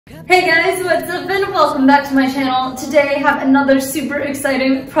Hey guys, what's up and welcome back to my channel. Today I have another super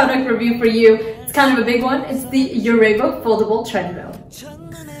exciting product review for you. It's kind of a big one. It's the UREVO Foldable Treadmill.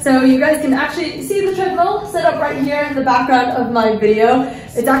 So you guys can actually see the treadmill set up right here in the background of my video.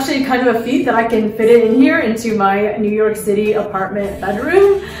 It's actually kind of a feat that I can fit it in here into my New York City apartment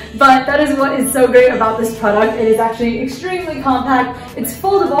bedroom. But that is what is so great about this product. It is actually extremely compact, it's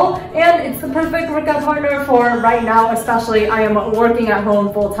foldable, and it's the perfect workout partner for right now, especially I am working at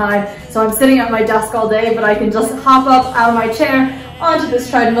home full time. So I'm sitting at my desk all day, but I can just hop up out of my chair onto this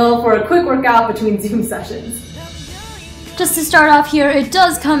treadmill for a quick workout between Zoom sessions. Just to start off here, it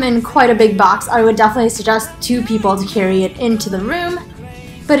does come in quite a big box. I would definitely suggest 2 people to carry it into the room.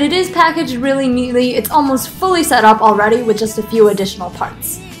 But it is packaged really neatly. It's almost fully set up already with just a few additional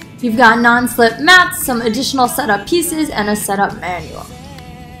parts. You've got non-slip mats, some additional setup pieces, and a setup manual.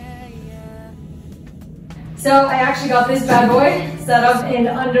 So I actually got this bad boy set up in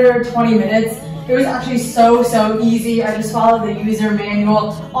under 20 minutes. It was actually so easy. I just followed the user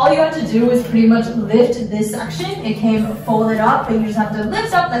manual. All you have to do is pretty much lift this section. It came folded up, but you just have to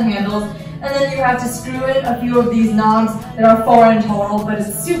lift up the handles, and then you have to screw in a few of these knobs. There are 4 in total, but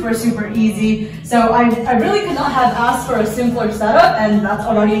it's super easy. So I really could not have asked for a simpler setup, and that's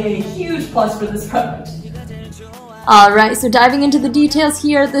already a huge plus for this product. Alright, so diving into the details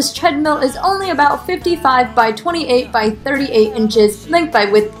here, this treadmill is only about 55 by 28 by 38 inches length by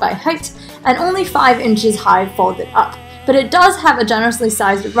width by height, and only 5 inches high folded up. But it does have a generously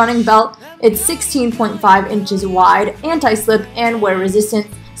sized running belt. It's 16.5 inches wide, anti-slip, and wear resistant,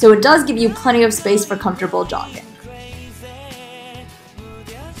 so it does give you plenty of space for comfortable jogging.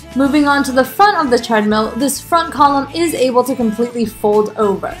 Moving on to the front of the treadmill, this front column is able to completely fold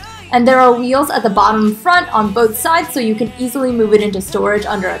over. And there are wheels at the bottom front on both sides, so you can easily move it into storage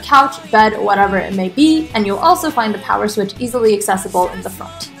under a couch, bed, whatever it may be, and you'll also find the power switch easily accessible in the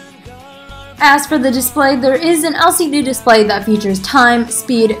front. As for the display, there is an LCD display that features time,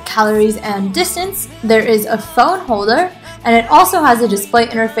 speed, calories, and distance. There is a phone holder, and it also has a display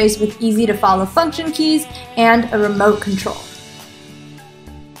interface with easy-to-follow function keys and a remote control.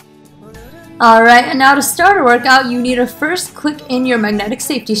 Alright, and now to start a workout, you need to first click in your magnetic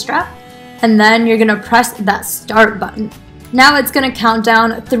safety strap, and then you're going to press that start button. Now it's going to count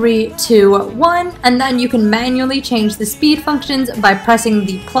down 3, 2, 1, and then you can manually change the speed functions by pressing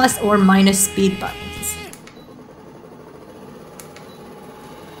the plus or minus speed buttons.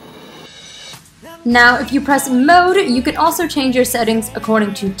 Now if you press mode, you can also change your settings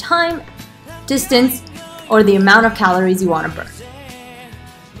according to time, distance, or the amount of calories you want to burn.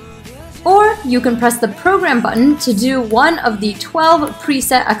 Or you can press the program button to do one of the 12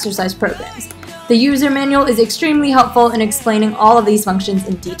 preset exercise programs. The user manual is extremely helpful in explaining all of these functions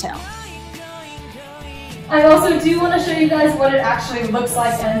in detail. I also do want to show you guys what it actually looks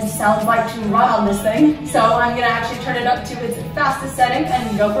like and sounds like to run on this thing. So I'm going to actually turn it up to its fastest setting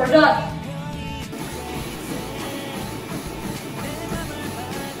and go for a jog.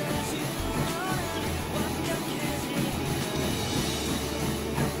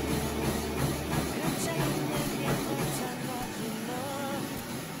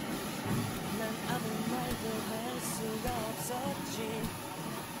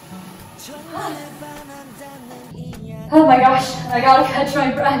 Oh my gosh, I gotta catch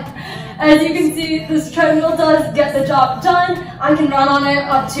my breath. As you can see, this treadmill does get the job done. I can run on it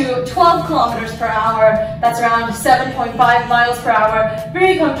up to 12 kilometers per hour. That's around 7.5 miles per hour,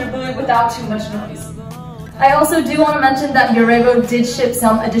 very comfortably without too much noise. I also do want to mention that UREVO did ship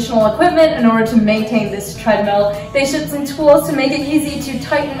some additional equipment in order to maintain this treadmill. They shipped some tools to make it easy to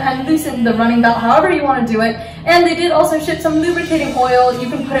tighten and loosen the running belt however you want to do it. And they did also ship some lubricating oil. You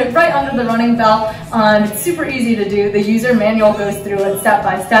can put it right under the running belt. It's super easy to do. The user manual goes through it step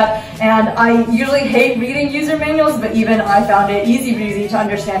by step. And I usually hate reading user manuals, but even I found it easy breezy to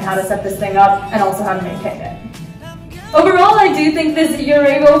understand how to set this thing up and also how to maintain it. Overall, I do think this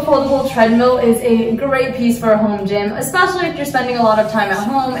UREVO Foldable Treadmill is a great piece for a home gym, especially if you're spending a lot of time at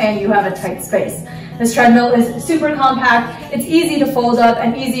home and you have a tight space. This treadmill is super compact, it's easy to fold up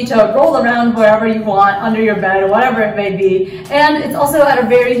and easy to roll around wherever you want, under your bed, whatever it may be, and it's also at a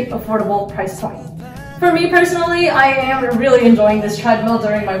very affordable price point. For me personally, I am really enjoying this treadmill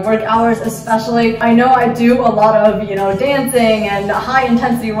during my work hours especially. I know I do a lot of, dancing and high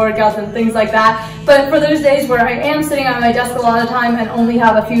intensity workouts and things like that, but for those days where I am sitting at my desk a lot of time and only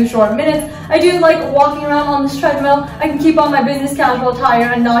have a few short minutes, I do like walking around on this treadmill. I can keep on my business casual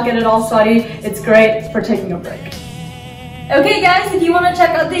attire and not get it all sweaty. It's great for taking a break. Okay guys, if you want to check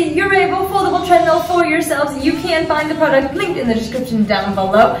out the UREVO Foldable Treadmill for yourselves, you can find the product linked in the description down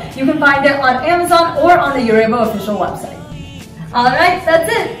below. You can find it on Amazon or on the UREVO official website. Alright,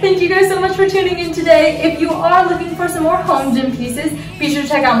 that's it. Thank you guys so much for tuning in today. If you are looking for some more home gym pieces, be sure to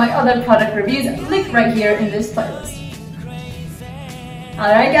check out my other product reviews, linked right here in this playlist.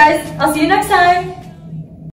 Alright guys, I'll see you next time.